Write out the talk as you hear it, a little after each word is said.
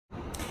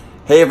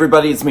Hey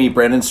everybody, it's me,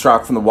 Brandon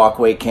Straka from the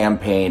Walkaway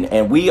campaign,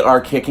 and we are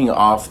kicking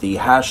off the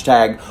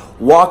hashtag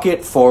Walk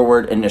It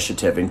Forward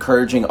initiative,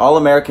 encouraging all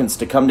Americans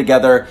to come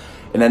together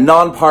in a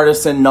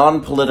nonpartisan,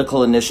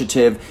 non-political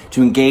initiative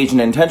to engage in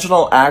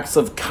intentional acts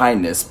of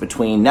kindness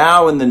between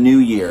now and the new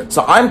year.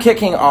 So I'm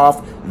kicking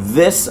off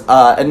this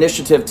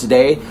initiative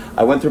today.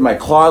 I went through my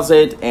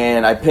closet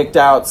and I picked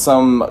out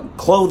some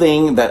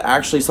clothing that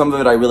actually, some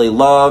of it I really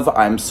love.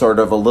 I'm sort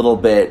of a little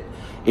bit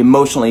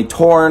emotionally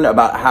torn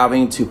about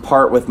having to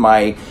part with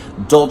my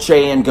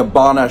Dolce &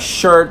 Gabbana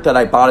shirt that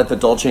I bought at the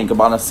Dolce &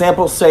 Gabbana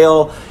sample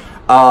sale,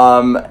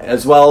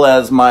 as well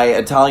as my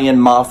Italian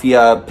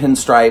Mafia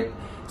pinstripe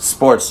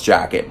sports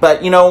jacket.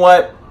 But you know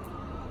what?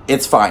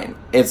 It's fine.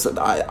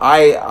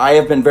 I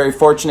have been very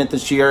fortunate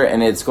this year,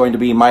 and it's going to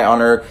be my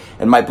honor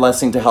and my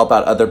blessing to help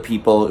out other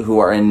people who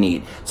are in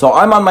need. So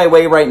I'm on my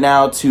way right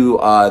now to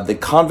the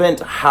Convent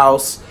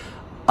House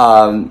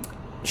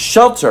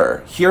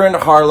shelter here in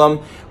Harlem,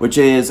 which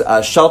is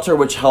a shelter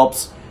which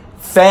helps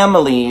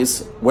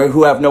families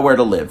who have nowhere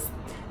to live.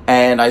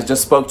 And I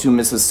just spoke to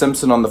Mrs.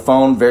 Simpson on the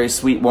phone, very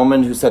sweet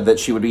woman, who said that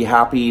she would be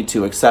happy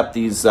to accept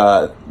these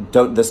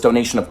this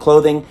donation of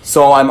clothing.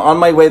 So I'm on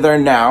my way there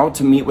now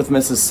to meet with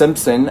Mrs.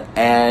 Simpson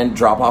and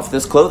drop off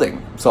this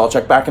clothing. So I'll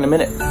check back in a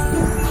minute.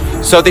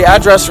 So the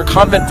address for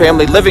Convent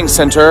Family Living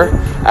Center,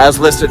 as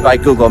listed by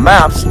Google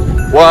Maps,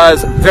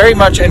 was very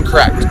much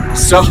incorrect.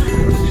 So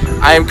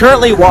I am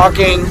currently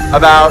walking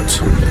about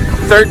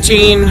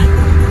 13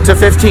 to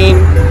 15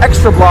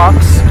 extra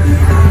blocks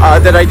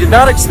that I did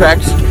not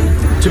expect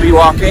to be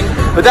walking,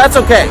 but that's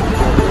okay,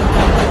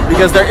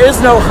 because there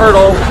is no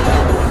hurdle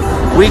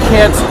we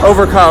can't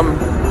overcome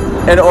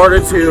in order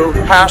to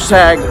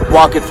hashtag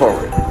walk it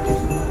forward.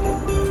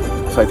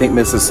 So I think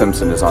Mrs.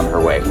 Simpson is on her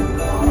way.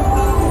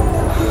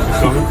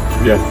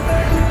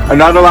 Yeah. I'm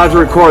not allowed to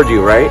record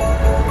you, right?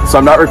 So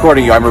I'm not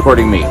recording you, I'm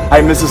recording me.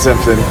 Hi, Mrs.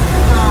 Simpson.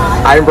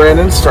 I'm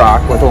Brandon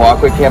Straka with the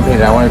Walkaway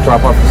campaign. I want to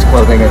drop off this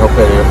clothing. I hope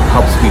that it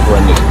helps people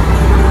in need.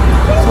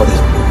 So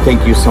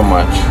thank you so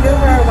much. You're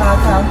very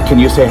welcome. Can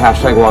you say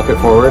hashtag walk it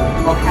forward?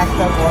 Oh,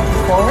 hashtag walk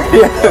it forward?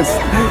 Yes.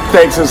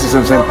 Thanks, Mrs.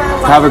 Simpson.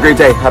 Have a great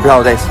day. Happy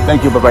holidays.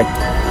 Thank you. Bye-bye.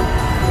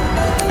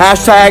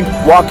 Hashtag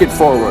walk it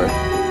forward.